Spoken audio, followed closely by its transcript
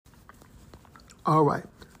All right.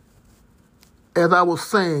 As I was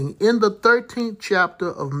saying, in the 13th chapter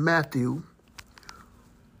of Matthew,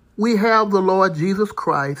 we have the Lord Jesus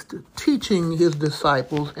Christ teaching his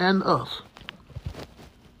disciples and us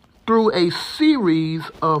through a series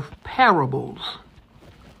of parables.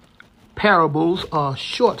 Parables are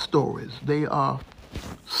short stories. They are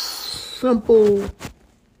simple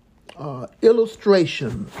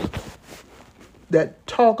illustrations that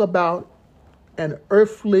talk about an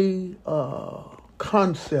earthly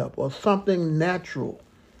concept or something natural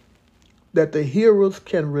that the hearers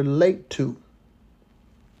can relate to.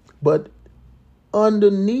 But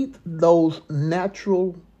underneath those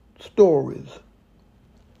natural stories,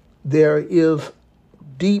 there is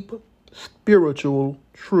deep spiritual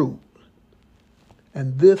truth.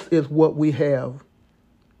 And this is what we have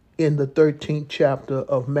in the 13th chapter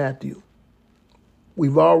of Matthew.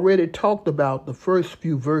 We've already talked about the first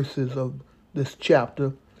few verses of this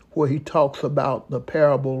chapter where he talks about the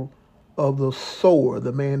parable of the sower,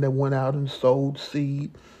 the man that went out and sowed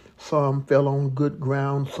seed. Some fell on good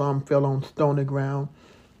ground, some fell on stony ground,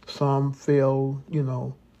 some fell,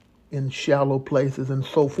 in shallow places and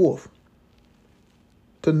so forth.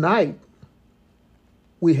 Tonight,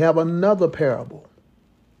 we have another parable.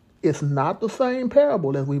 It's not the same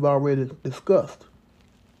parable as we've already discussed.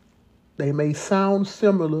 They may sound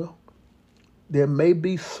similar. There may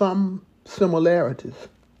be some similarities,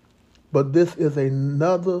 but this is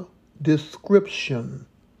another description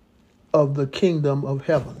of the kingdom of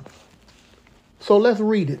heaven. So let's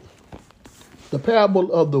read it. The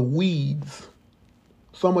parable of the weeds.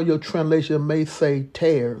 Some of your translation may say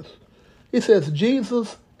tares. It says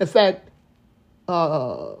Jesus, in fact,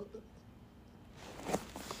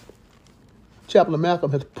 Chaplain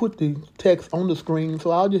Malcolm has put the text on the screen,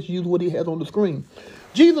 so I'll just use what he has on the screen.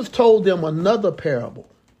 Jesus told them another parable.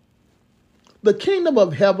 The kingdom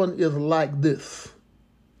of heaven is like this.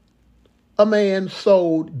 A man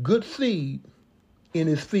sowed good seed in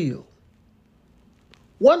his field.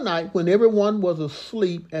 One night when everyone was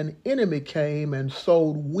asleep, an enemy came and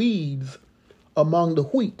sowed weeds among the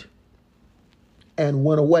wheat and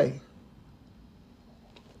went away.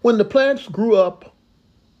 When the plants grew up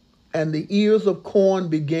and the ears of corn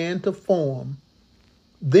began to form,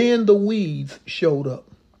 then the weeds showed up.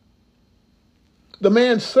 The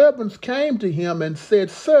man's servants came to him and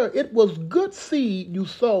said, "Sir, it was good seed you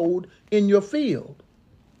sowed in your field.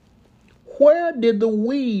 Where did the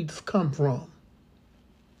weeds come from?"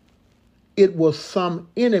 "It was some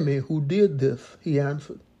enemy who did this," he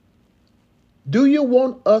answered. "Do you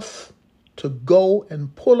want us to go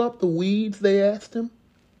and pull up the weeds?" they asked him.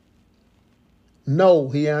 "No,"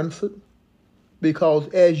 he answered, "because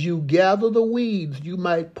as you gather the weeds, you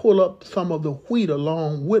might pull up some of the wheat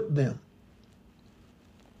along with them.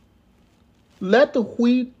 Let the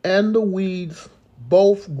wheat and the weeds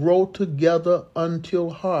both grow together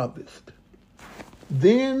until harvest.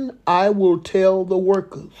 Then I will tell the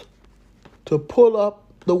workers to pull up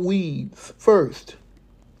the weeds first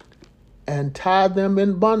and tie them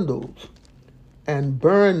in bundles and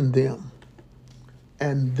burn them,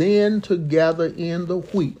 and then to gather in the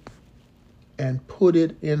wheat and put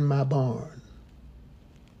it in my barn."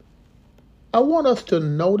 I want us to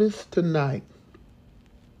notice tonight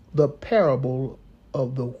the parable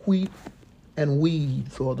of the wheat and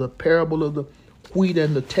weeds, or the parable of the wheat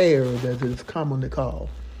and the tares, as it is commonly called.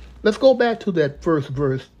 Let's go back to that first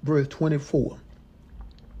verse 24.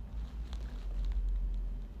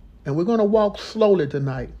 And we're going to walk slowly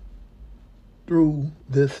tonight through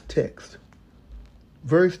this text.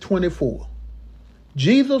 Verse 24.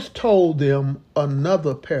 Jesus told them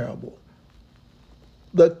another parable.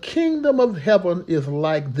 The kingdom of heaven is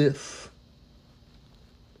like this.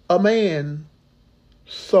 A man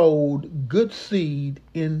sowed good seed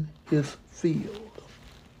in his field.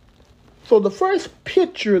 So the first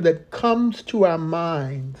picture that comes to our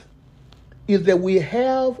minds is that we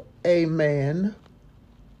have a man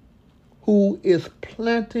who is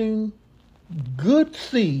planting good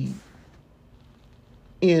seed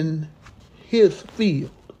in his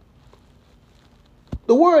field.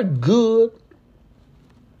 The word good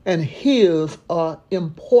and his are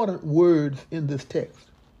important words in this text.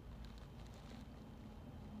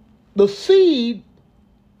 The seed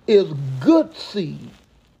is good seed.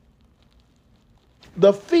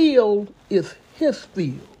 The field is his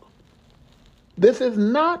field. This is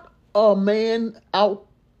not a man out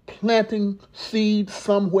planting seeds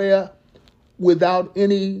somewhere without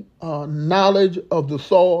any knowledge of the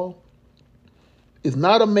soil. It's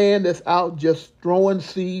not a man that's out just throwing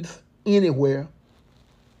seeds anywhere.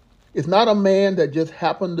 It's not a man that just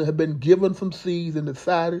happened to have been given some seeds and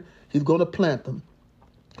decided he's going to plant them.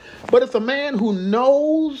 But it's a man who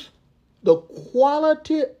knows the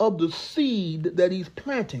quality of the seed that he's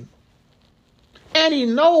planting. And he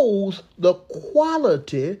knows the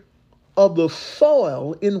quality of the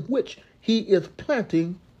soil in which he is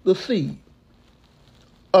planting the seed.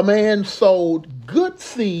 A man sowed good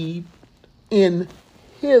seed in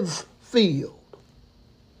his field.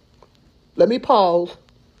 Let me pause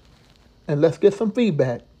and let's get some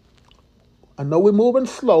feedback. I know we're moving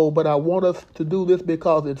slow, but I want us to do this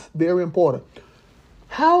because it's very important.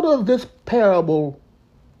 How does this parable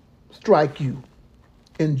strike you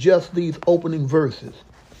in just these opening verses?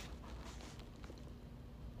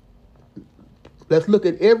 Let's look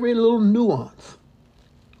at every little nuance.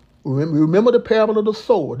 Remember the parable of the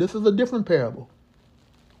sower. This is a different parable.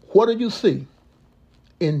 What did you see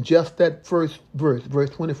in just that first verse, verse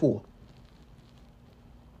 24?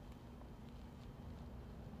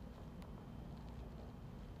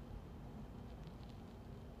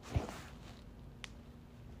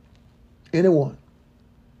 Anyone?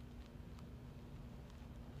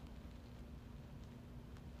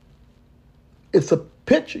 It's a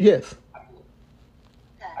picture, yes.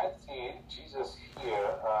 I see Jesus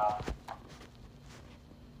here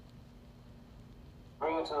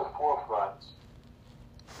bringing to the forefront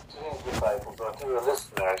to his disciples or to the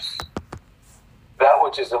listeners that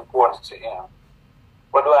which is important to him.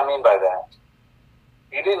 What do I mean by that?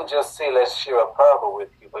 He didn't just say, let's share a parable with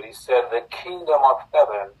you, but he said, the kingdom of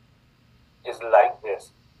heaven is like this.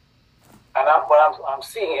 And what I'm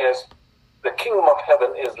seeing is the kingdom of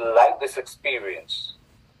heaven is like this experience.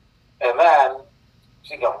 A man,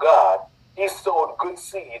 speaking of God, he sowed good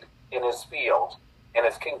seed in his field, in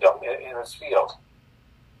his kingdom, in his field.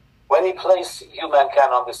 When he placed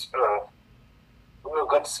humankind on this earth, we were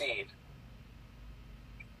good seed.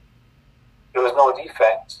 There was no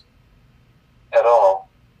defect at all.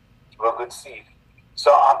 We were good seed.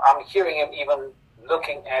 So I'm hearing him even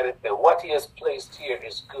looking at it that what he has placed here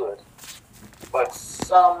is good. But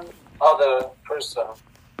some other person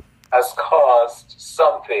has caused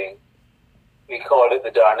something, we call it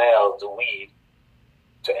the darnel, the weed,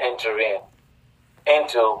 to enter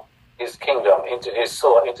into his kingdom, into his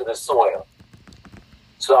soil, into the soil.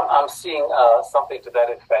 So I'm seeing something to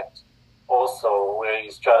that effect also, where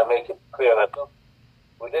he's trying to make it clear that, look,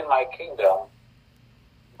 within my kingdom,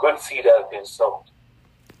 good seed has been sown.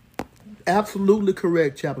 Absolutely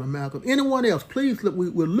correct, Chaplain Malcolm. Anyone else, please, look,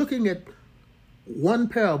 we're looking at one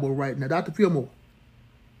parable right now. Dr. Fillmore.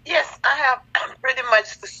 Yes, I have pretty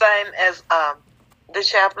much the same as the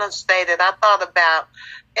chaplain stated. I thought about,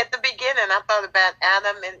 at the beginning, I thought about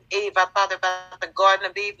Adam and Eve. I thought about the Garden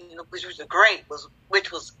of Eden, which was great,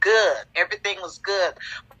 which was good. Everything was good.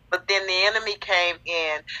 But then the enemy came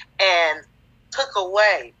in and took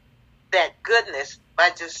away that goodness by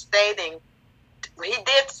just stating he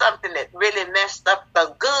did something that really messed up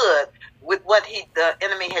the good with what the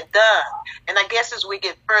enemy had done. And I guess as we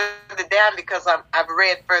get further down, because I've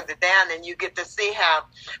read further down, and you get to see how,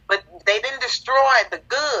 but they didn't destroy the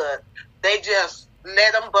good. They just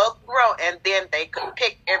let them both grow, and then they could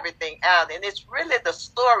pick everything out. And it's really the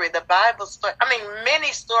story, the Bible story. I mean,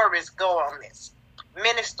 many stories go on this.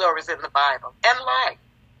 Many stories in the Bible and life.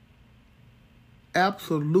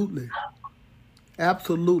 Absolutely.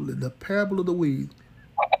 Absolutely. The parable of the weeds.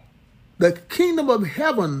 The kingdom of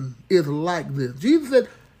heaven is like this. Jesus said,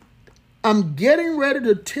 I'm getting ready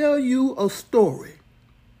to tell you a story.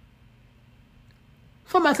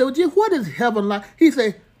 Somebody said, well, Jesus, what is heaven like? He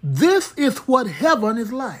said, this is what heaven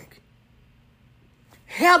is like.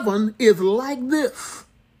 Heaven is like this.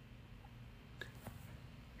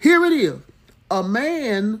 Here it is. A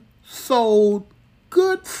man sowed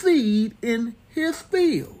good seed in his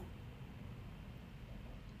field.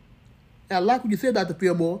 I like what you said, Dr.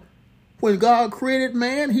 Fillmore. When God created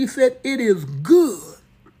man, he said it is good.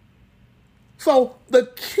 So the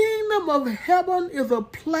kingdom of heaven is a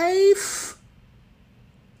place.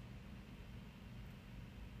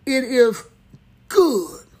 It is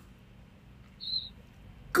good.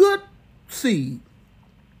 Good seed.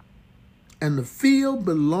 And the field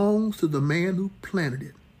belongs to the man who planted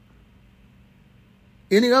it.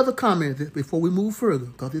 Any other comments before we move further?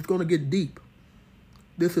 Because it's going to get deep.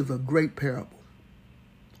 This is a great parable.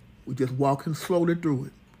 We're just walking slowly through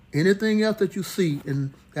it. Anything else that you see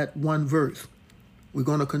in that one verse, we're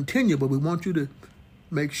going to continue, but we want you to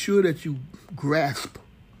make sure that you grasp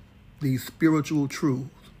these spiritual truths.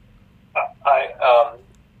 Am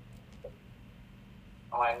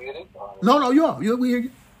I muted? No, you are. We hear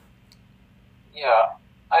you. Yeah,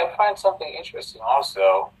 I find something interesting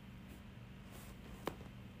also.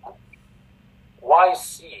 Why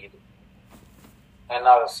seed and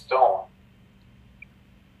not a stone?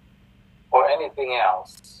 anything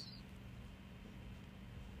else?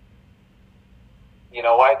 You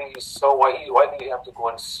know, why did you sow? Why did you have to go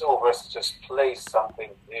and sow versus just place something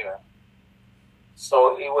there?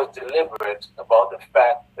 So he was deliberate about the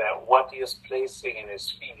fact that what he is placing in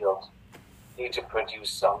his field need to produce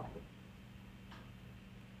something.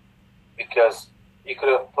 Because you could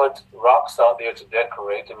have put rocks out there to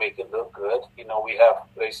decorate, to make it look good. You know, we have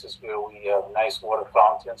places where we have nice water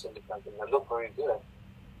fountains and different things that look very good.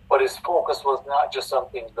 But his focus was not just on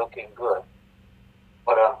things looking good,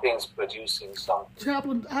 but on things producing something.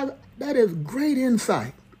 Chaplain, that is great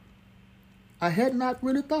insight. I had not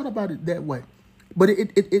really thought about it that way. But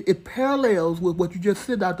it parallels with what you just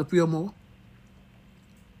said, Dr. Fillmore,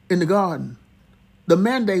 in the garden. The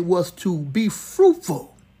mandate was to be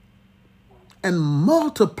fruitful and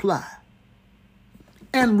multiply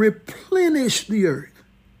and replenish the earth.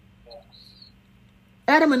 Yes.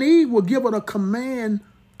 Adam and Eve were given a command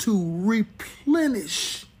to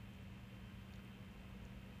replenish.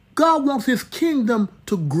 God wants his kingdom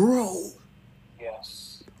to grow.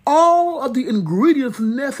 Yes. All of the ingredients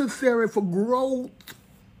necessary for growth,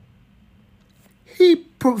 he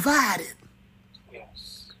provided.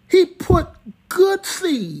 Yes. He put good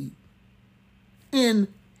seed in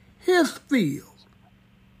his field.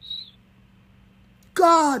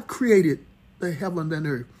 God created the heaven and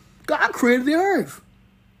earth. God created the earth.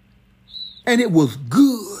 And it was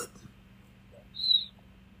good.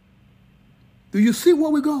 Do you see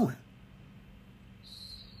where we're going?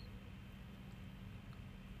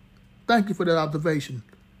 Thank you for that observation.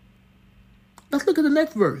 Let's look at the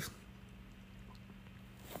next verse.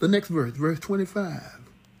 The next verse, verse 25.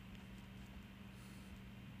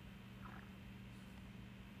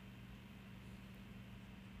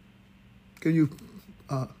 Can you,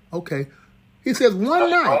 okay. He says one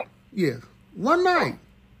night, yes, one night,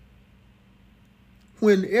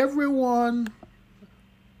 when everyone,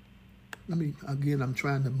 I'm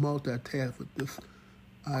trying to multitask with this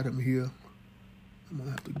item here. I'm going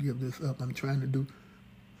to have to give this up. I'm trying to do,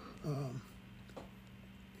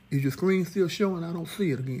 is your screen still showing? I don't see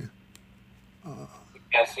it again. You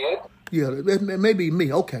can't see it? Yeah, it may be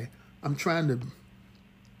me. Okay. I'm trying to,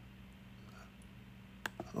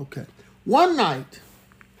 okay. One night,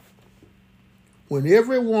 when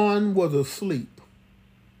everyone was asleep,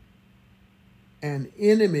 an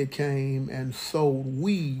enemy came and sowed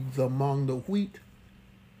weeds among the wheat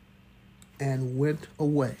and went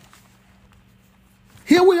away.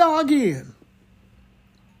 Here we are again.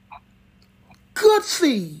 Good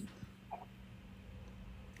seed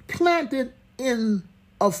planted in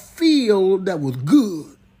a field that was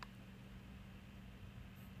good.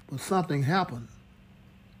 But something happened.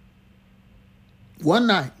 One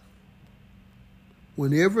night,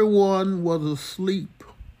 when everyone was asleep,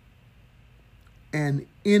 an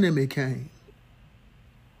enemy came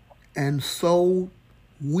and sowed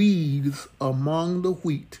weeds among the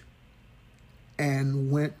wheat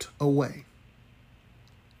and went away.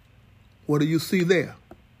 What do you see there?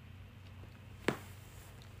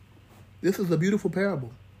 This is a beautiful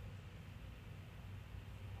parable.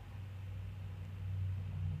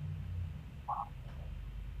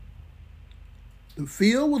 The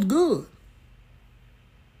field was good.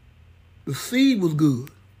 The seed was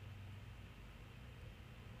good.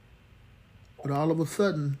 But all of a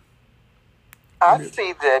sudden, I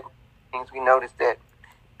see that things we noticed that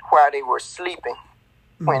while they were sleeping,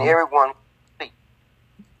 when everyone was asleep,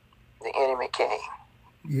 the enemy came.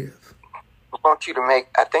 Yes. I want you to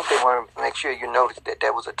I think they want to make sure you notice that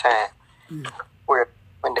there was a time where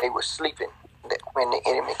when they were sleeping, that when the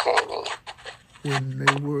enemy came in. When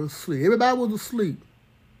they were asleep. Everybody was asleep.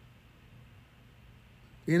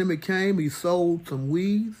 The enemy came, he sowed some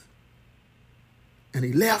weeds, and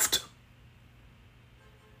he left.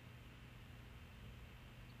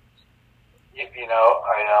 You know,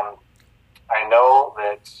 I know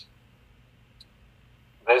that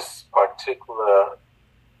this particular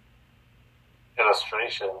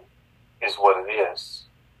illustration is what it is,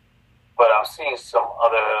 but I'm seeing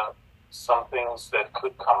some things that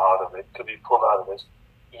could come out of it, could be pulled out of it.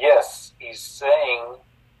 Yes, he's saying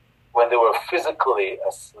when they were physically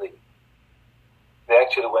asleep, they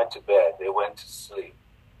actually went to bed, they went to sleep.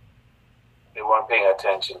 They weren't paying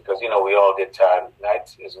attention because, you know, we all get tired.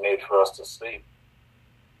 Night is made for us to sleep.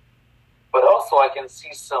 But also I can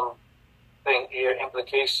see some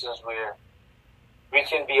implications where we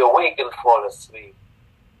can be awake and fall asleep.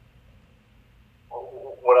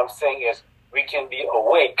 What I'm saying is we can be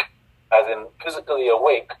awake, as in physically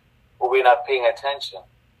awake, but we're not paying attention.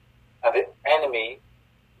 And the enemy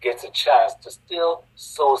gets a chance to still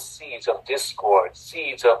sow seeds of discord,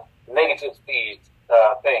 seeds of negative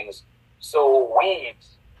things, sow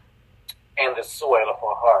weeds in the soil of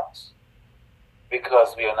our hearts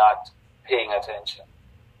because we are not paying attention.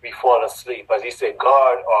 We fall asleep. As he said,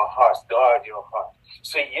 guard our hearts, guard your heart.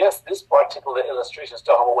 So yes, this particular illustration is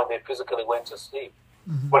talking about when they physically went to sleep.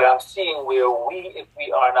 Mm-hmm. But I'm seeing where if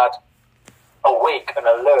we are not awake and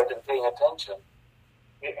alert and paying attention,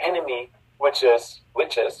 the enemy, which is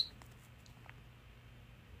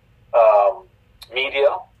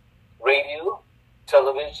media, radio,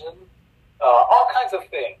 television, all kinds of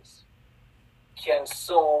things, can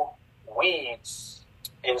sow weeds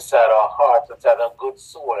inside our hearts, inside our good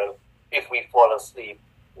soil, if we fall asleep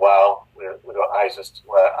while our eyes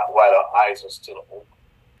are still open.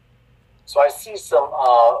 So I see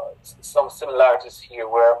some similarities here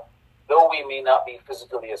where, though we may not be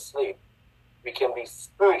physically asleep, we can be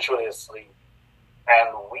spiritually asleep, and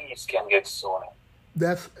weeds can get sown in.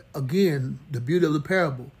 That's, again, the beauty of the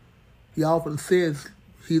parable. He often says,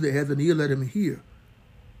 he that has an ear, let him hear.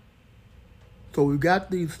 So we've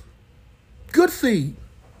got these good seed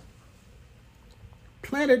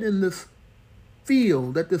planted in this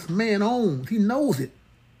field that this man owns. He knows it.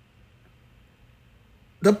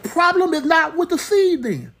 The problem is not with the seed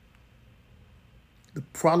then. The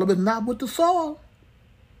problem is not with the soil.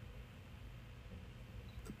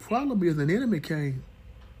 The problem is an enemy came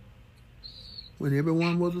when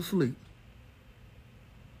everyone was asleep,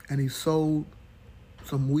 and he sowed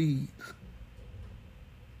some weeds,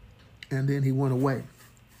 and then he went away.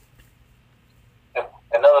 And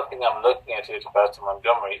another thing I'm looking at here, Pastor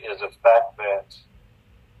Montgomery, is the fact that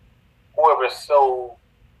whoever sowed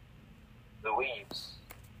the weeds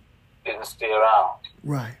didn't stay around.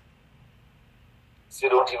 Right. So they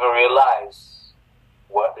don't even realize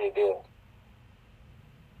what they did.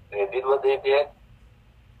 They did what they did,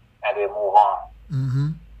 and they move on. Mm-hmm.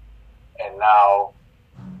 And now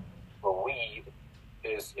the weed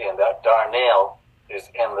is in that darnel is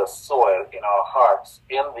in the soil, in our hearts,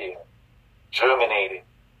 in there, germinating.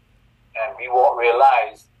 And we won't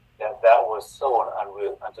realize that was sown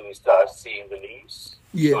until we start seeing the leaves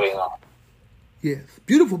going on. Yes.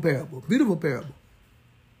 Beautiful parable. Beautiful parable.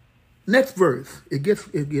 Next verse, it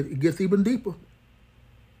gets even deeper.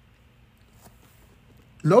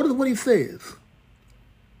 Notice what he says.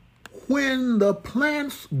 When the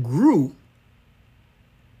plants grew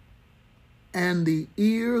and the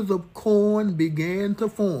ears of corn began to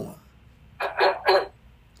form,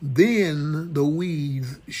 then the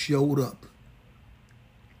weeds showed up.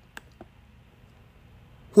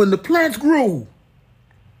 When the plants grew,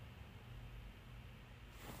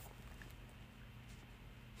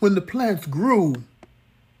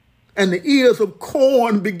 and the ears of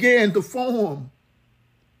corn began to form,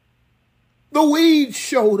 the weeds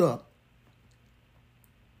showed up.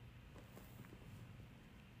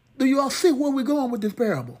 Do you all see where we're going with this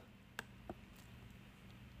parable?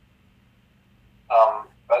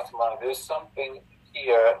 Pastor Monk, there's something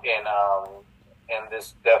here in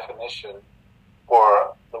this definition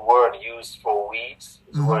for the word used for weeds,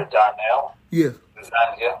 the word darnel, yes,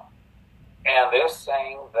 Zandia, and they're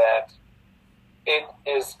saying that it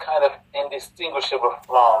is kind of indistinguishable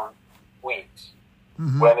from wheat.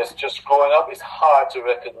 Mm-hmm. When it's just growing up, it's hard to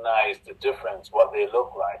recognize the difference, what they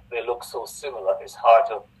look like. They look so similar, it's hard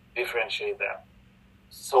to differentiate them.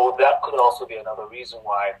 So that could also be another reason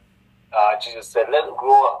why Jesus said, let it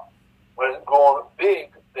grow up. When it's grown big,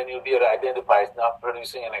 then you'll be able to identify it's not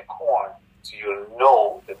producing any corn, so you'll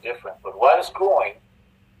know the difference. But while it's growing,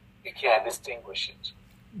 you can't distinguish it.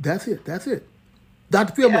 That's it.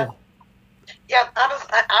 Dr. Fillmore. Yeah,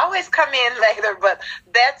 I always come in later, but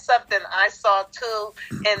that's something I saw too,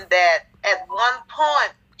 in that at one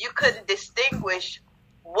point you couldn't distinguish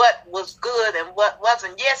what was good and what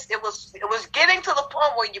wasn't. Yes, it was getting to the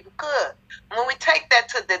point where you could. When we take that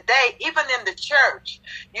to the day, even in the church,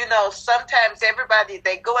 sometimes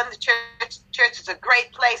they go in the church. Church is a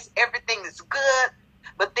great place. Everything is good.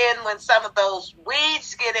 But then when some of those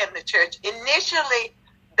weeds get in the church, initially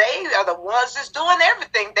they are the ones that's doing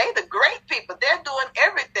everything. They're the great people. They're doing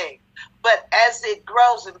everything. But as it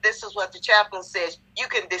grows, and this is what the chaplain says, you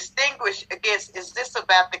can distinguish against, is this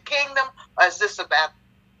about the kingdom or is this about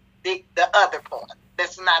the other part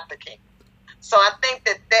that's not the kingdom? So I think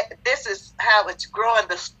that this is how it's growing.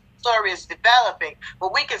 The story is developing.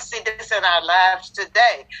 But we can see this in our lives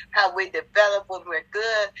today, how we develop when we're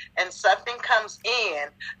good and something comes in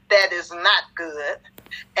that is not good.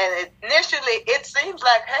 And initially it seems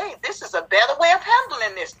like, hey, this is a better way of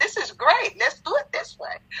handling this. This is great. Let's do it this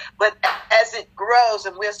way. But as it grows,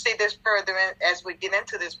 and we'll see this further as we get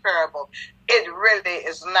into this parable, it really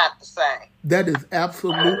is not the same. That is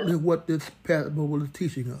absolutely what this parable is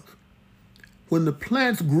teaching us. When the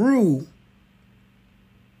plants grew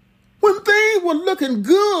It was looking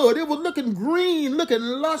good. It was looking green, looking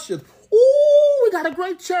luscious. Ooh, we got a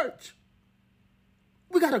great church.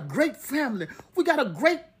 We got a great family. We got a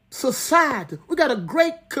great society. We got a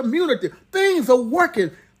great community. Things are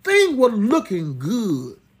working. Things were looking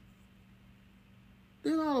good.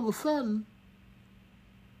 Then all of a sudden,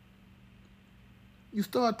 you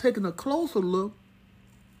start taking a closer look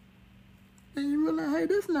and you realize, hey,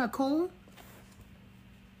 this is not corn.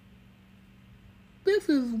 This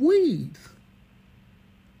is weeds.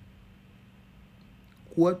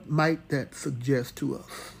 What might that suggest to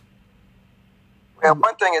us? Well,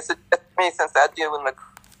 one thing it suggests to me, since I deal with my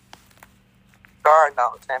garden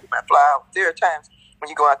all the time, my flowers, there are times when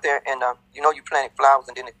you go out there and you planted flowers,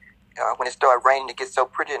 and then when it started raining, it gets so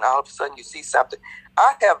pretty, and all of a sudden you see something.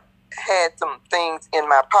 I have had some things in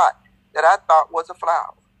my pot that I thought was a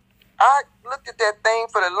flower. I looked at that thing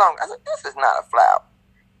for the longest. I said, this is not a flower.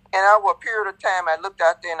 And over a period of time, I looked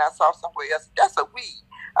out there and I saw somewhere else, that's a weed.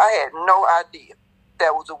 I had no idea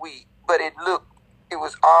that was a weed, but it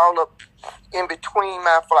was all up in between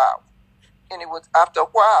my flowers. And it was, after a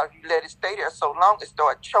while, you let it stay there so long, it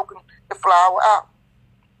started choking the flower out.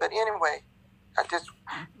 But anyway,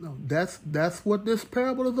 No, that's what this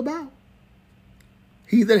parable is about.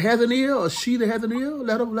 He that has an ear, or she that has an ear,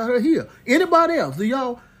 let her hear. Anybody else?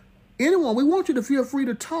 Anyone, we want you to feel free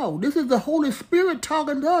to talk. This is the Holy Spirit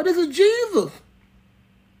talking to us. This is Jesus.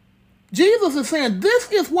 Jesus is saying,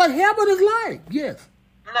 this is what heaven is like. Yes.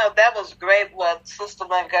 No, that was great what Sister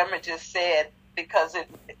Montgomery just said, because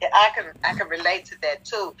I can relate to that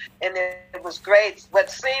too. And it was great. What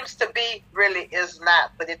seems to be really is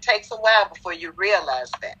not, but it takes a while before you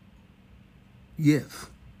realize that. Yes.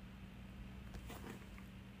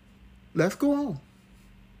 Let's go on.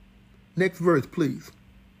 Next verse, please.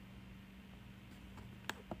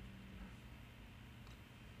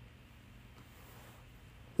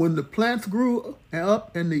 When the plants grew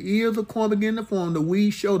up and the ears of corn began to form, the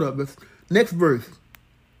weeds showed up. Next verse.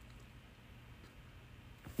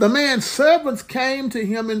 The man's servants came to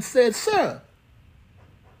him and said, Sir,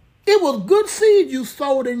 it was good seed you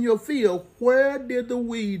sowed in your field. Where did the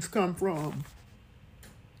weeds come from?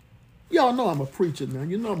 Y'all know I'm a preacher now.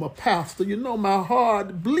 You know I'm a pastor. You know my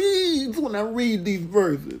heart bleeds when I read these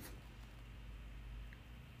verses.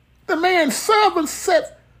 The man's servants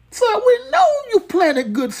said, Sir, we know you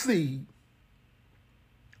planted good seed.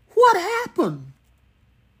 What happened?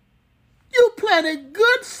 You planted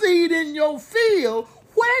good seed in your field.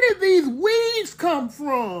 Where did these weeds come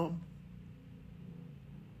from?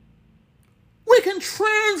 We can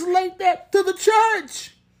translate that to the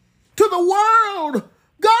church, to the world.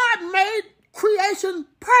 God made creation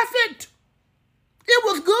perfect. It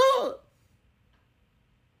was good.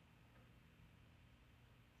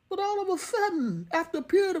 But all of a sudden, after a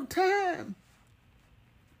period of time,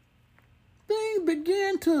 things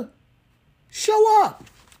began to show up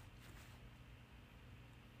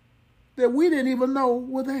that we didn't even know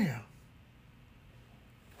were there.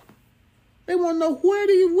 They want to know, where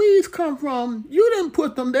these weeds come from. You didn't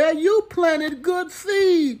put them there. You planted good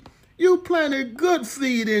seed. You planted good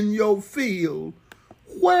seed in your field.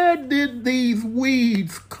 Where did these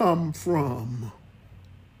weeds come from?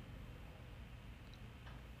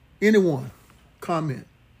 Anyone? Comment.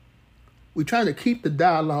 We're trying to keep the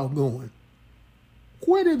dialogue going.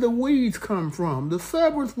 Where did the weeds come from? The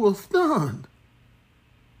servants were stunned.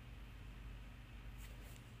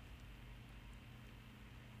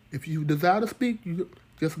 If you desire to speak, you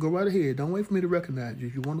just go right ahead. Don't wait for me to recognize you.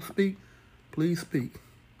 If you want to speak, please speak.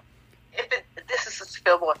 This is a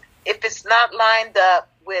Fillmore. If it's not lined up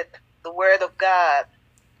with the Word of God,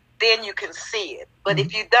 then you can see it. But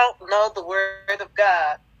if you don't know the Word of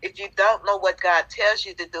God, if you don't know what God tells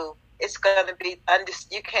you to do, it's going to be,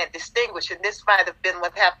 you can't distinguish. And this might have been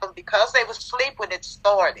what happened because they were asleep when it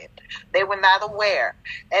started. They were not aware.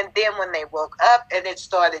 And then when they woke up and it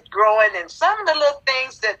started growing, and some of the little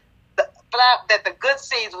things that the good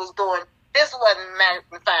seeds was doing, this wasn't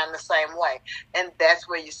magnifying the same way. And that's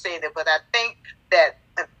where you see it. But I think that,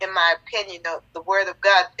 in my opinion, the Word of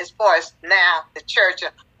God, as far as now, the church,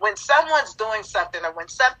 when someone's doing something or when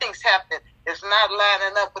something's happening, it's not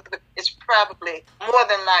lining up with it's probably more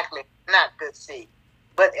than likely not good seed.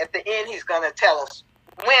 But at the end, he's going to tell us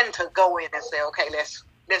when to go in and say, okay,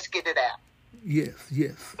 let's get it out. Yes.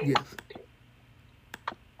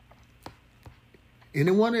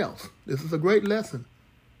 Anyone else? This is a great lesson.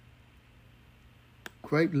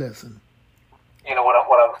 Great lesson. You know, what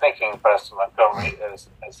I'm thinking, Pastor Montgomery, is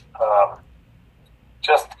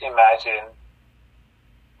just imagine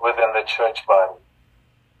within the church body.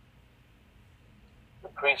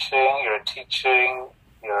 You're preaching, you're teaching,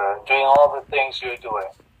 you're doing all the things you're doing.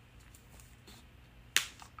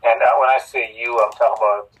 And when I say you, I'm talking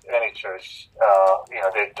about any church.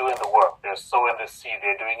 They're doing the work. They're sowing the seed.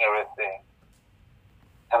 They're doing everything.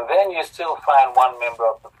 And then you still find one member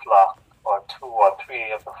of the flock, or two or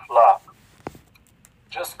three of the flock,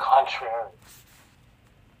 just contrary.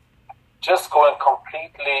 Just going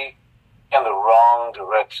completely in the wrong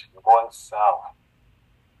direction, going south.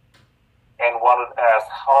 And one would ask,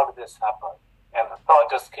 how did this happen? And the thought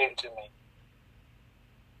just came to me.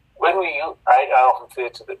 I often say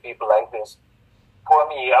to the people like this, for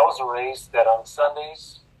me, I was raised that on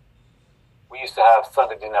Sundays, we used to have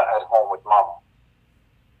Sunday dinner at home with Mama.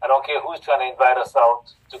 I don't care who's trying to invite us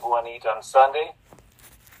out to go and eat on Sunday,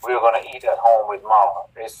 we're going to eat at home with Mama.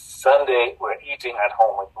 It's Sunday, we're eating at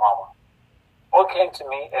home with Mama. What came to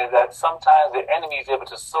me is that sometimes the enemy is able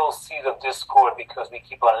to sow seeds of discord because we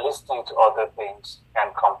keep on listening to other things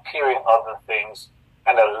and comparing other things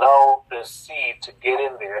and allow the seed to get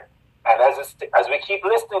in there. And as we keep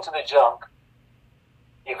listening to the junk,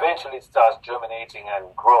 eventually it starts germinating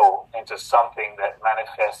and grow into something that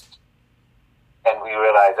manifests. And we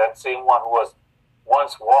realize that same one who was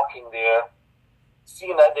once walking there,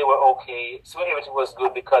 seeing that they were okay, so everything was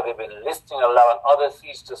good because they've been listening, allowing other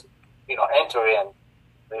seeds to enter in.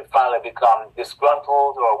 They finally become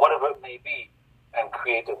disgruntled or whatever it may be and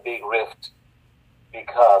create a big rift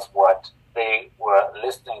because they were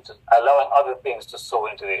listening to, allowing other things to sow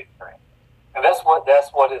into their brain. And that's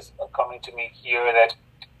what is coming to me here, that,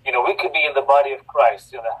 we could be in the body of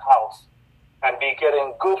Christ in the house and be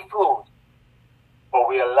getting good food, but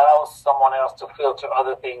we allow someone else to filter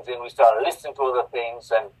other things in. We start listening to other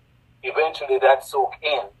things, and eventually that soak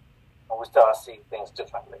in, and we start seeing things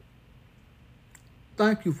differently.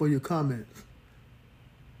 Thank you for your comments.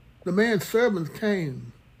 The man's servants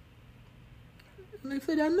came, and they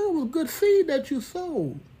said, I know it was good seed that you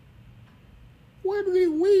sowed. Where do these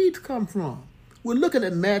weeds come from? We're looking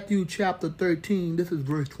at Matthew chapter 13. This is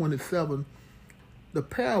verse 27. The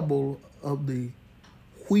parable of the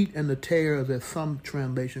wheat and the tares, as some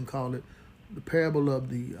translation call it. The parable of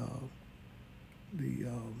the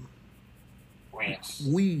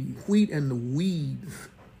wheat and the weeds.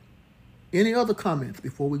 Any other comments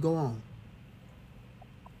before we go on?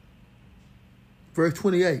 Verse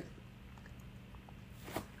 28.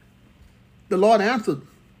 The Lord answered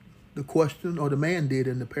the question, or the man did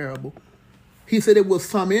in the parable. He said it was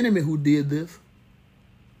some enemy who did this.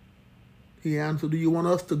 He answered, do you want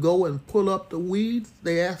us to go and pull up the weeds?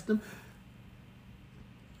 They asked him.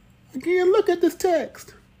 Again, look at this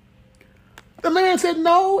text. The man said,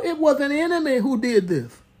 no, it was an enemy who did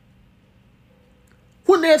this.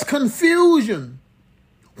 When there's confusion,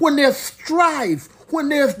 when there's strife, when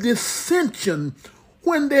there's dissension,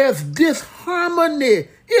 when there's disharmony,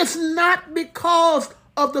 it's not because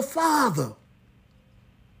of the Father.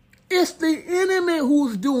 It's the enemy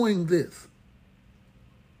who's doing this.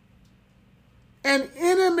 An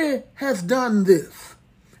enemy has done this.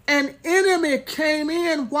 An enemy came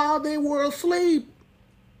in while they were asleep.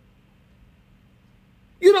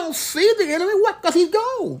 You don't see the enemy. What? Because he's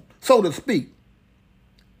gone, so to speak.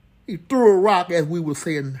 He threw a rock, as we would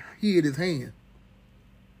say, and hid his hand.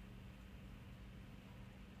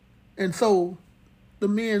 And so the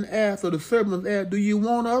men asked, or the servants asked, do you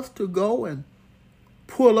want us to go and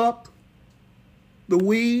pull up the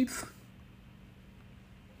weeds?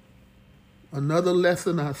 Another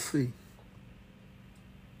lesson I see.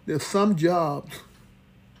 There's some jobs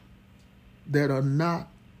that are not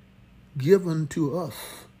given to us.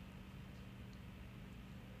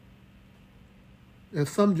 There's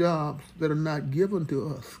some jobs that are not given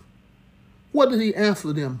to us. What did he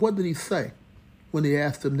answer them? What did he say when he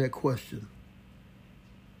asked them that question?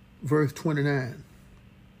 Verse 29.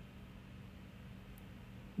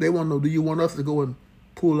 They want to know, do you want us to go and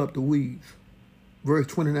pull up the weeds? Verse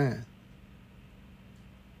 29.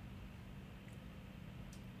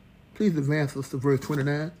 Please advance us to verse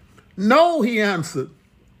 29. No, he answered.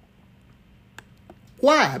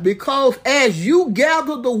 Why? Because as you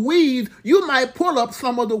gather the weeds, you might pull up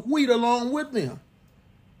some of the wheat along with them.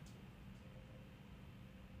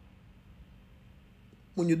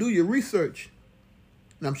 When you do your research,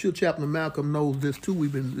 and I'm sure Chaplain Malcolm knows this too,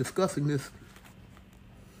 we've been discussing this.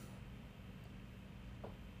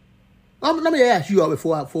 Let me ask you all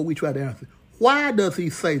before we try to answer. Why does he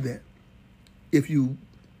say that? If you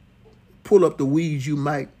pull up the weeds, you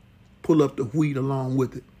might pull up the wheat along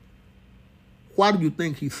with it. Why do you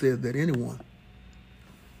think he said that, anyone?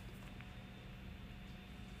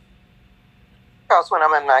 Because when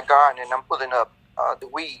I'm in my garden and I'm pulling up the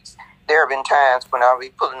weeds, there have been times when I'll be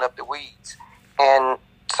pulling up the weeds and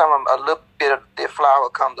a little bit of the flower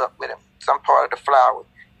comes up with them, some part of the flower.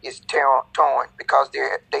 is torn because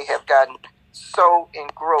they have gotten so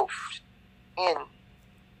engrossed in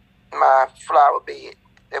my flower bed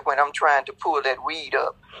that when I'm trying to pull that weed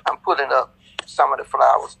up, I'm pulling up some of the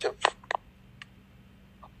flowers too.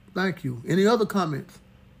 Thank you. Any other comments?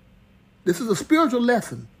 This is a spiritual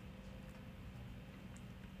lesson.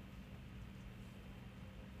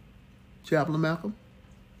 Chaplain Malcolm?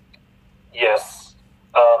 Yes.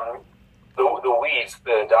 The weeds,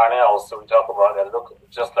 the darnels that we talk about that look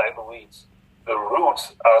just like the weeds, the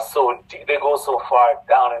roots are so deep, they go so far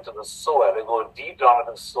down into the soil. They go deep down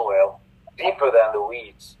into the soil, deeper than the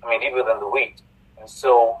weeds. I mean, deeper than the wheat. And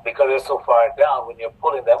so, because they're so far down, when you're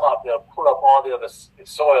pulling them up, they'll pull up all the other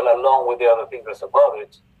soil along with the other things that's above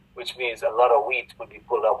it, which means a lot of wheat would be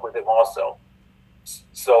pulled up with them also.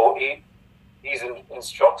 So he's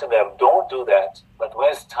instructing them, don't do that. But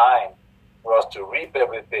when it's time for us to reap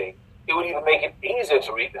everything, it would even make it easier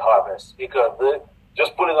to reap the harvest, because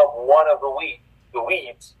just pulling up one of the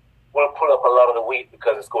weeds will pull up a lot of the wheat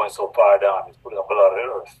because it's going so far down. It's pulling up a lot of the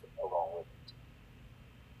earth along with it.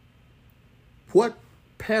 What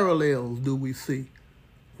parallels do we see?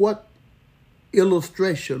 What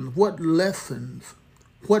illustrations, what lessons,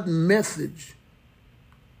 what message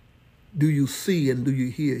do you see and do you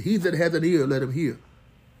hear? He that has an ear, let him hear.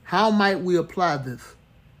 How might we apply this?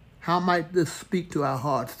 How might this speak to our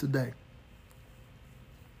hearts today?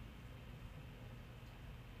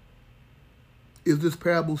 Is this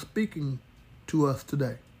parable speaking to us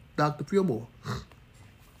today? Dr. Fillmore?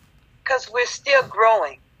 Because we're still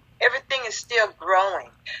growing. Everything is still growing.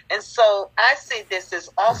 And so I see this as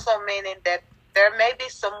also meaning that there may be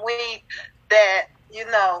some weed that,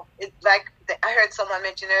 it's like I heard someone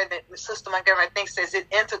mention earlier that Sister Montgomery, I think, says it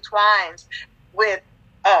intertwines with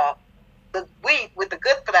the wheat with the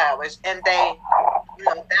good flowers, and they,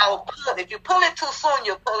 they'll pull. If you pull it too soon,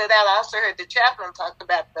 you'll pull it out. I also heard the chaplain talk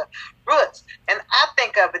about the roots, and I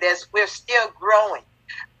think of it as we're still growing,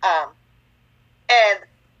 and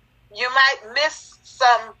you might miss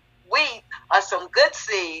some wheat or some good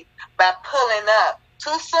seed by pulling up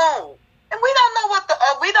too soon. And we don't know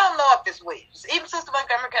we don't know if it's weeds. Even Sister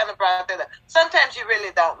Montgomery kind of brought that up. Sometimes you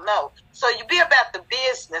really don't know. So you be about the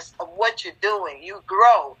business of what you're doing. You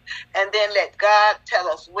grow, and then let God tell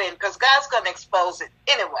us when, because God's going to expose it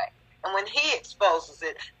anyway. And when he exposes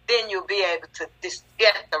it, then you'll be able to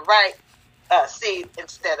get the right seed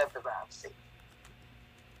instead of the wrong seed.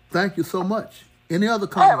 Thank you so much. Any other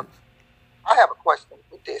comments? I have a question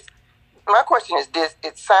with this. My question is this.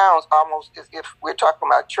 It sounds almost as if we're talking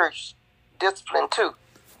about church discipline too,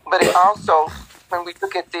 but it also, when we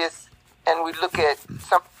look at this and we look at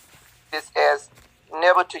some this as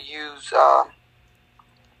never to use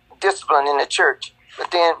discipline in the church, but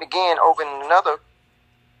then again over in another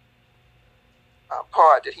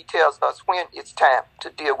part that he tells us when it's time to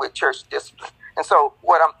deal with church discipline. And so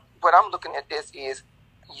what I'm looking at this is,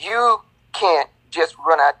 you can't just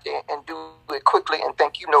run out there and do it quickly and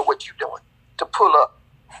think you know what you're doing to pull up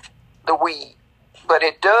the weed. But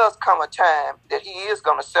it does come a time that he is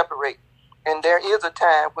going to separate. And there is a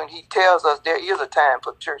time when he tells us there is a time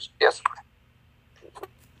for church discipline.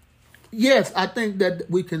 Yes, I think that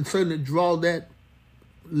we can certainly draw that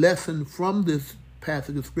lesson from this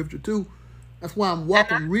passage of Scripture too. That's why I'm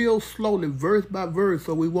walking real slowly, verse by verse,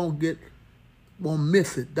 so we won't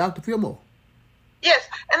miss it. Dr. Fillmore? Yes,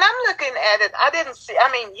 and I'm looking at it.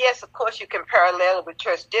 Yes, of course you can parallel it with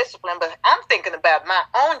church discipline, but I'm thinking about my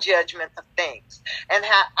own judgment of things and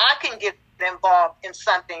how I can get involved in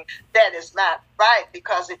something that is not right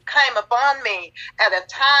because it came upon me at a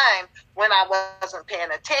time when I wasn't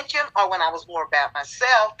paying attention or when I was more about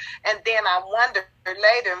myself. And then I wonder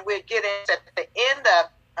later, and we'll get into at the end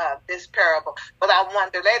of this parable, but I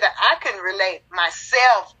wonder later, I can relate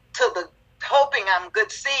myself to the hoping I'm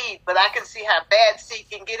good seed, but I can see how bad seed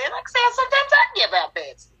can get in. Like I said, sometimes I give out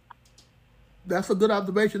bad seed. That's a good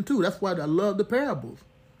observation too. That's why I love the parables.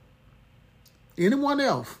 Anyone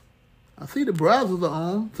else? I see the Brazzers are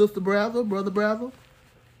on. Sister Brazzer, Brother Brazzer.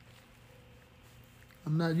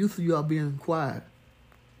 I'm not used to y'all being quiet.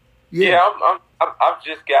 Yeah, I've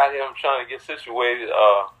just got here. I'm trying to get situated.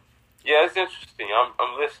 Yeah, it's interesting.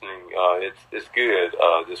 I'm listening. It's good.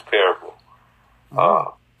 This parable.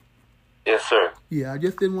 Yes, sir. Yeah, I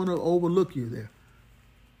just didn't want to overlook you there.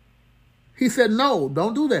 He said, no,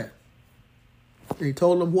 don't do that. And he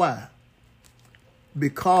told them why.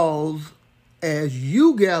 Because as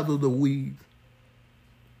you gather the weeds,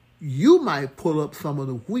 you might pull up some of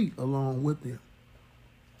the wheat along with them.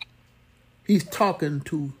 He's talking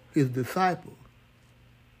to his disciples.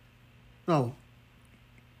 No,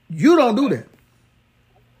 you don't do that.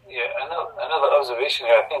 Yeah, another observation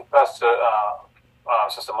here. I think Pastor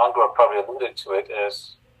Sister Montgomery probably alluded to it,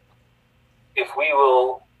 is if we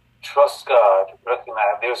will trust God,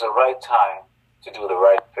 recognize there's a right time to do the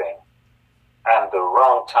right thing and the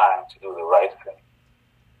wrong time to do the right thing.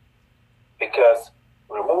 Because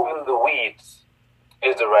removing the weeds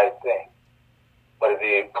is the right thing. But if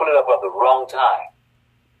they pull it up at the wrong time,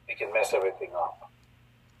 it can mess everything up.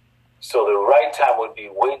 So the right time would be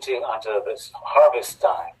waiting until this harvest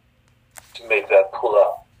time to make that pull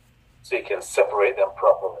up so you can separate them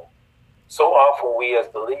properly. So often we as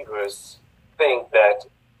believers think that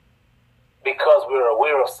because we're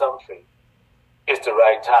aware of something, it's the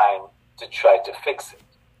right time to try to fix it.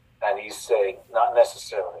 And he's saying not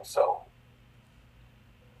necessarily so.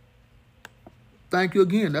 Thank you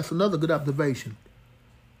again. That's another good observation.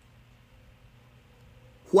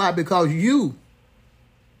 Why? Because you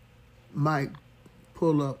might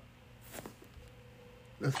pull up.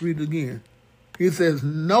 Let's read it again. He says,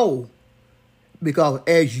 no, because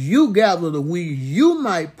as you gather the wheat, you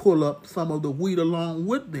might pull up some of the wheat along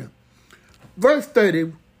with them. Verse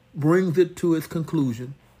 30 brings it to its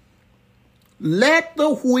conclusion. Let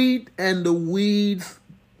the wheat and the weeds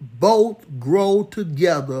both grow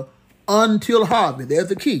together until harvest. There's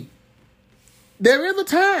the key. There is a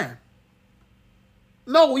time.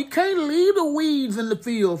 No, we can't leave the weeds in the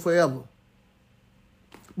field forever.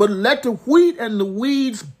 But let the wheat and the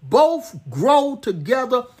weeds both grow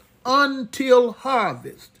together until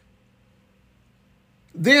harvest.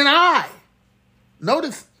 Then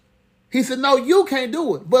notice, he said, no, you can't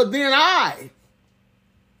do it. But then I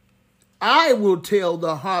will tell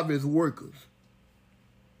the harvest workers.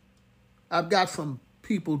 I've got some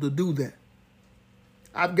people to do that.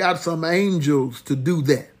 I've got some angels to do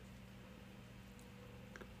that.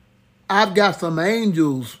 I've got some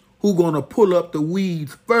angels who are going to pull up the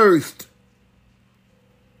weeds first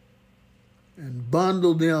and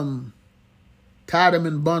bundle them, tie them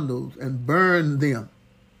in bundles and burn them.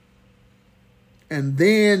 And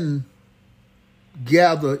then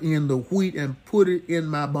gather in the wheat and put it in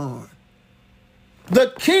my barn.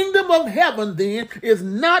 The kingdom of heaven then is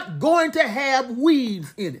not going to have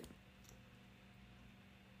weeds in it.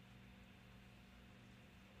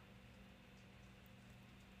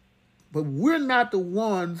 But we're not the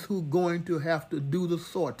ones who are going to have to do the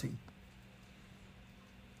sorting.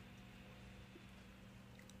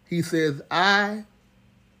 He says, I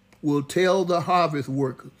will tell the harvest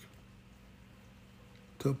workers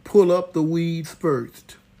to pull up the weeds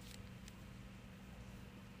first,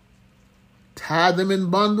 tie them in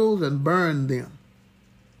bundles and burn them,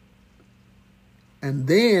 and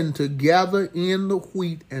then to gather in the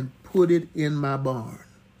wheat and put it in my barn.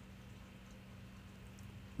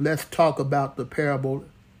 Let's talk about the parable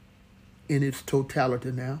in its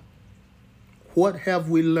totality now. What have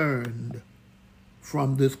we learned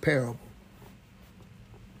from this parable?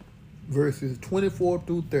 Verses 24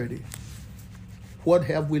 through 30. What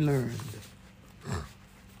have we learned?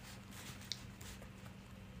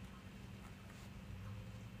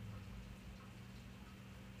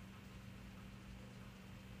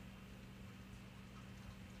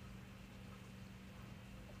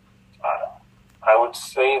 I would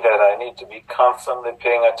say that I need to be constantly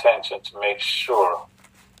paying attention to make sure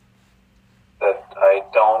that I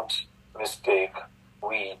don't mistake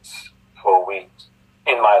weeds for wheat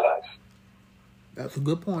in my life. That's a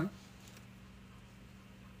good point.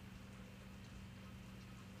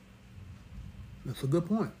 That's a good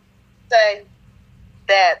point. Say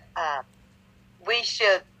that I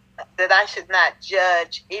should not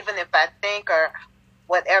judge, even if I think or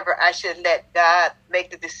whatever. I should let God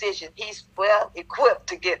make the decision. He's well equipped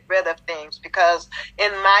to get rid of things, because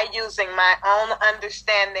in my using my own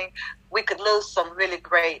understanding, we could lose some really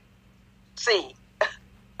great seed.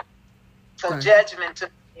 So judgment to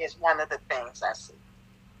me is one of the things I see.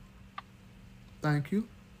 Thank you.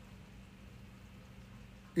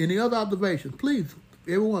 Any other observations? Please,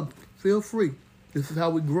 everyone, feel free. This is how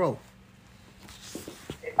we grow.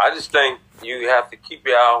 I just think you have to keep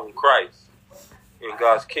your eye on Christ in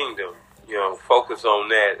God's kingdom. Focus on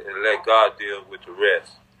that and let God deal with the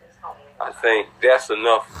rest. I think that's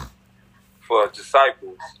enough for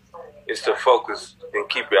disciples, is to focus and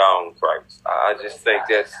keep your eye on Christ. I just think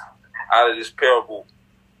that's, out of this parable,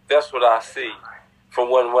 that's what I see from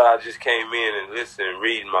what I just came in and listened and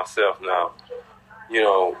reading myself now.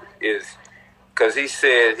 Is because he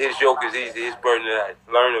said his yoke is easy, his burden is light.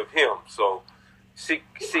 Learn of him. So seek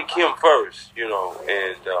him first, and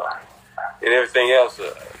everything else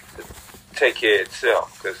take care of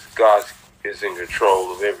itself, because God is in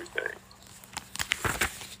control of everything.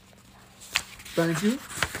 Thank you.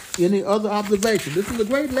 Any other observation? This is a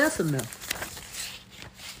great lesson now.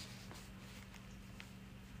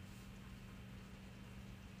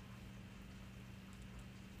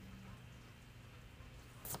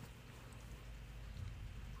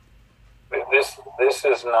 this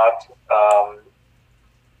is not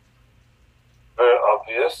very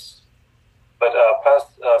obvious, but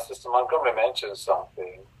Sister Montgomery mentioned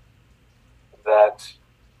something that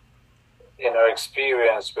in her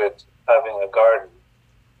experience with having a garden,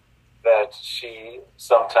 that she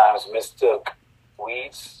sometimes mistook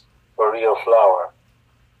weeds for real flower,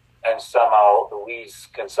 and somehow the weeds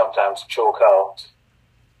can sometimes choke out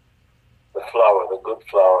the flower, the good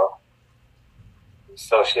flower.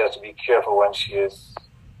 So she has to be careful when she is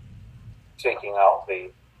taking out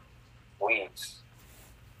the weeds.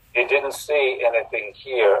 It didn't say anything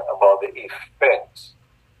here about the effect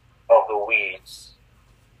of the weeds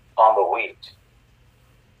on the wheat.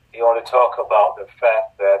 You only talk about the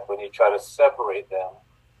fact that when you try to separate them,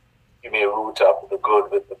 you may root up the good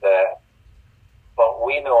with the bad. But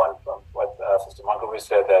we know from what Sister Montgomery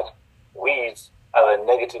said that weeds have a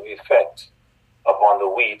negative effect upon the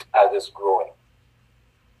wheat as it's growing.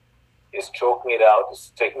 It's choking it out,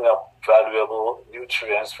 it's taking up valuable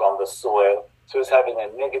nutrients from the soil, so it's having a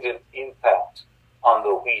negative impact on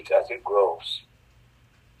the wheat as it grows.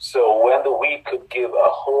 So when the wheat could give a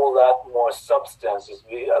whole lot more substance, it's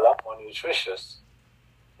be a lot more nutritious,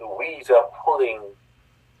 the weeds are pulling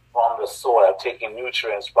from the soil, taking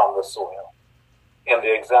nutrients from the soil. In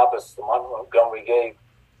the example Sister Montgomery gave,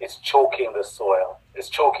 it's choking the soil, it's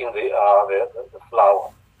choking the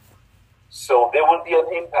flower. So there will be an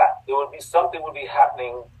impact. There will be something will be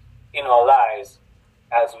happening in our lives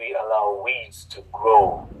as we allow weeds to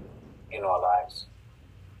grow in our lives.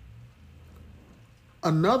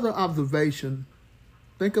 Another observation,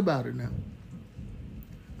 think about it now.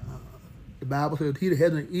 The Bible says, he that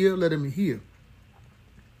has an ear, let him hear.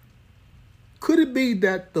 Could it be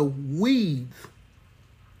that the weeds,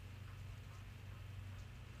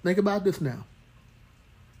 think about this now.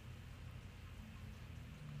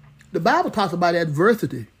 The Bible talks about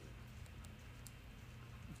adversity.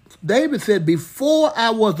 David said, before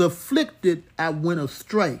I was afflicted, I went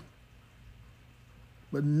astray.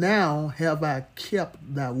 But now have I kept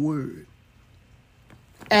thy word.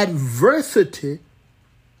 Adversity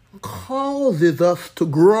causes us to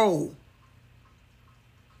grow.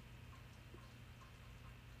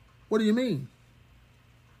 What do you mean?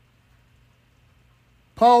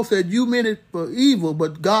 Paul said, you meant it for evil,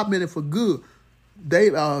 but God meant it for good.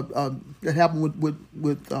 That happened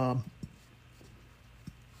with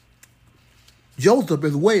Joseph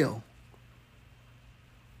as well.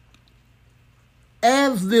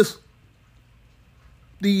 As these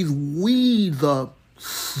weeds are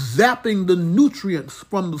zapping the nutrients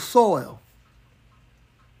from the soil,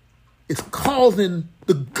 it's causing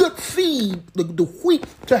the good seed, the wheat,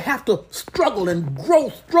 to have to struggle and grow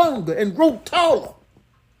stronger and grow taller.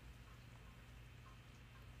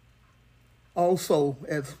 Also,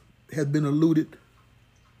 as has been alluded,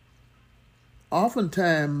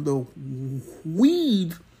 oftentimes the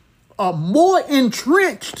weeds are more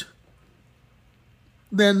entrenched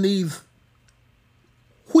than these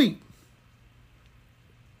wheat.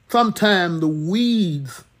 Sometimes the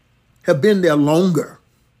weeds have been there longer.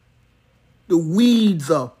 The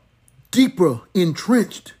weeds are deeper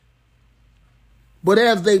entrenched. But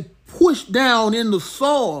as they push down in the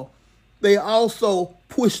soil, they also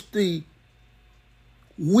push the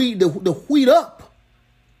wheat up.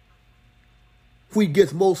 Wheat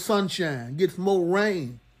gets more sunshine, gets more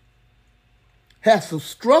rain. Has to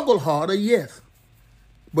struggle harder, yes,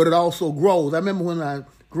 but it also grows. I remember when my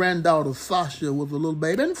granddaughter Sasha was a little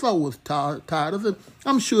baby, and so was Titus.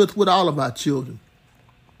 I'm sure it's with all of our children.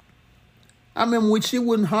 I remember when she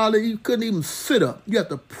you couldn't even sit up. You had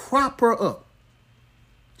to prop her up.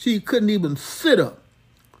 She couldn't even sit up.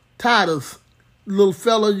 Titus, little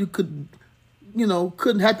fella, I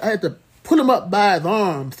had to put him up by his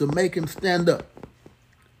arms to make him stand up.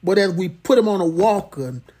 But as we put him on a walker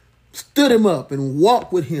and stood him up and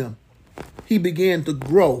walked with him, he began to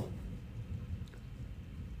grow.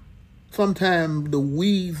 Sometimes the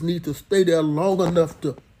weeds need to stay there long enough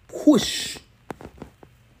to push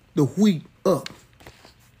the wheat up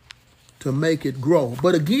to make it grow.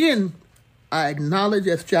 But again, I acknowledge,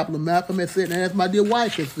 as Chaplain Malcolm has said, and as my dear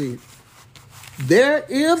wife has said, there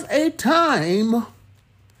is a time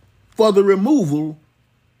for the removal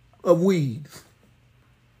of weeds.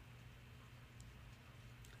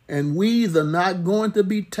 And weeds are not going to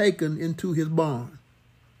be taken into his barn.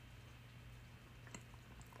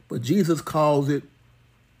 But Jesus calls it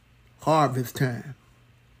harvest time.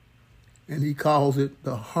 And he calls it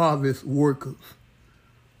the harvest workers.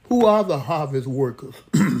 Who are the harvest workers?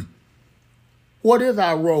 What is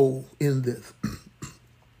our role in this?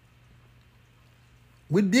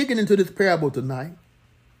 We're digging into this parable tonight.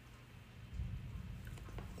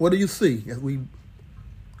 What do you see as we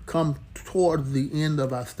come toward the end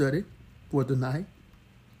of our study for tonight?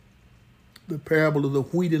 The parable of the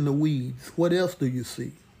wheat and the weeds. What else do you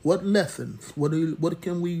see? What lessons? What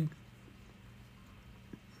can we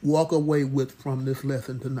walk away with from this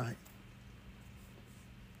lesson tonight?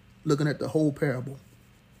 Looking at the whole parable.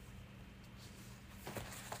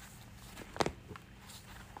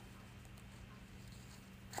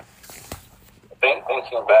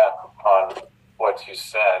 Thinking back on what you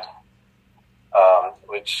said,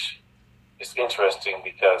 which is interesting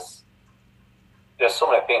because there's so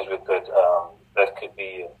many things we could that could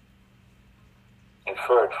be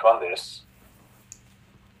inferred from this.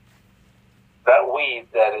 That weed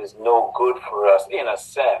that is no good for us, in a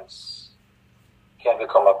sense, can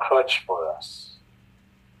become a crutch for us.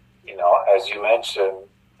 You know, as you mentioned,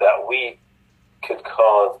 that weed could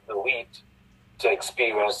cause the wheat to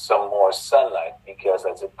experience some more sunlight, because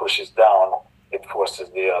as it pushes down, it forces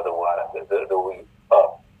the other one, the wheat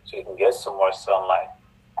up, so you can get some more sunlight.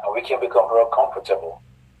 And we can become real comfortable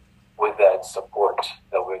with that support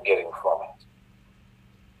that we're getting from it.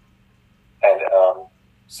 And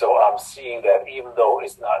so I'm seeing that even though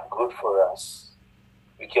it's not good for us,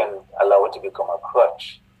 we can allow it to become a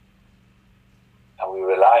crutch, and we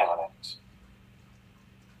rely on it,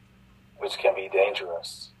 which can be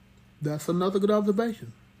dangerous. That's another good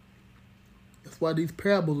observation. That's why these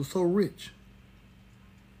parables are so rich.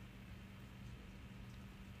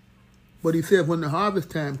 But he said when the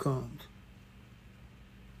harvest time comes,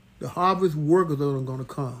 the harvest workers are going to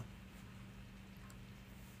come.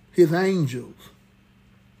 His angels.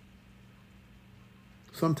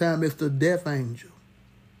 Sometimes it's the death angel.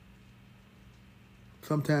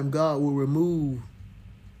 Sometimes God will remove,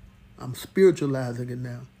 I'm spiritualizing it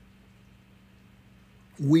now,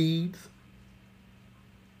 weeds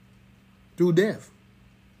through death.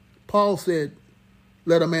 Paul said,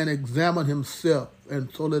 let a man examine himself,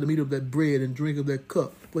 and so let him eat of that bread and drink of that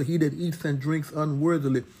cup. For he that eats and drinks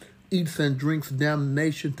unworthily eats and drinks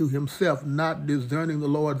damnation to himself, not discerning the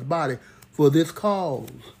Lord's body. For this cause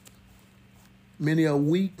many are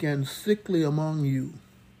weak and sickly among you,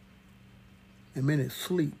 and many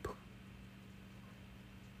sleep.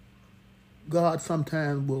 God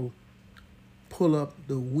sometimes will pull up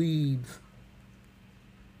the weeds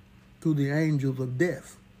through the angels of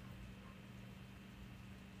death.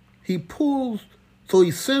 He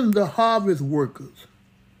sends the harvest workers.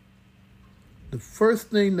 The first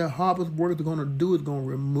thing the harvest workers are going to do is going to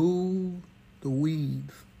remove the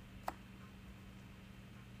weeds.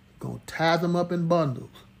 Going to tie them up in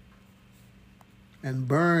bundles and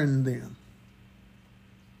burn them.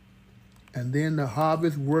 And then the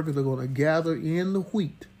harvest workers are going to gather in the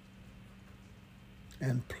wheat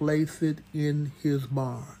and place it in his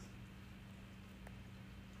barn.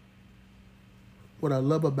 What I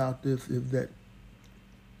love about this is that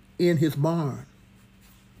in his barn,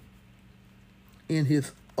 in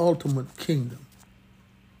his ultimate kingdom,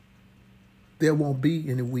 there won't be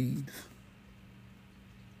any weeds.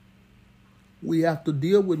 We have to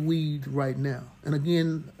deal with weeds right now. And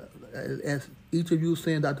again, as each of you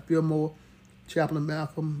saying, Dr. Fillmore, Chaplain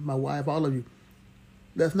Malcolm, my wife, all of you,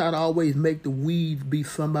 let's not always make the weeds be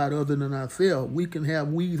somebody other than ourselves. We can have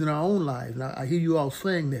weeds in our own lives. And I hear you all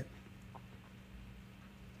saying that.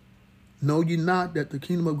 Know ye not that the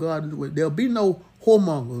kingdom of God is with? There'll be no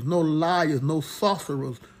whoremongers, no liars, no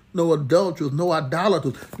sorcerers, no adulterers, no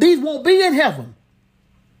idolaters. These won't be in heaven.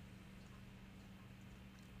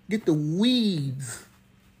 Get the weeds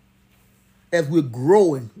as we're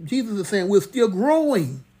growing. Jesus is saying we're still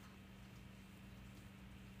growing.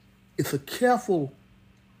 It's a careful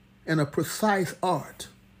and a precise art.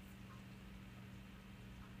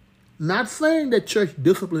 Not saying that church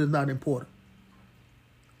discipline is not important.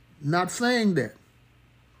 Not saying that.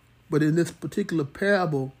 But in this particular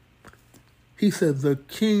parable, he says the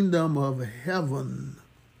kingdom of heaven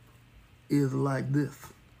is like this.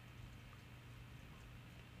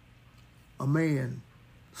 A man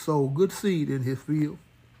sowed good seed in his field,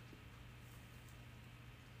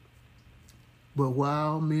 but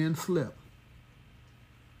while men slept,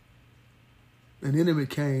 an enemy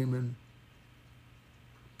came and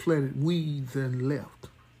planted weeds and left.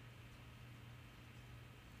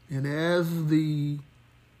 And as the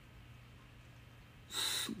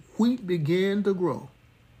wheat began to grow,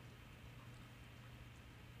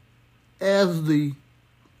 as the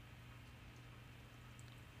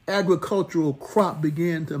agricultural crop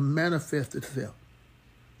began to manifest itself,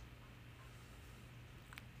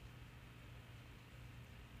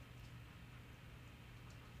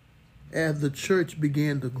 as the church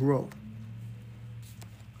began to grow,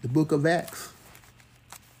 the book of Acts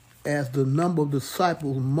as the number of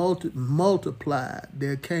disciples multiplied,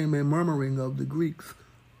 there came a murmuring of the Greeks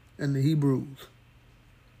and the Hebrews.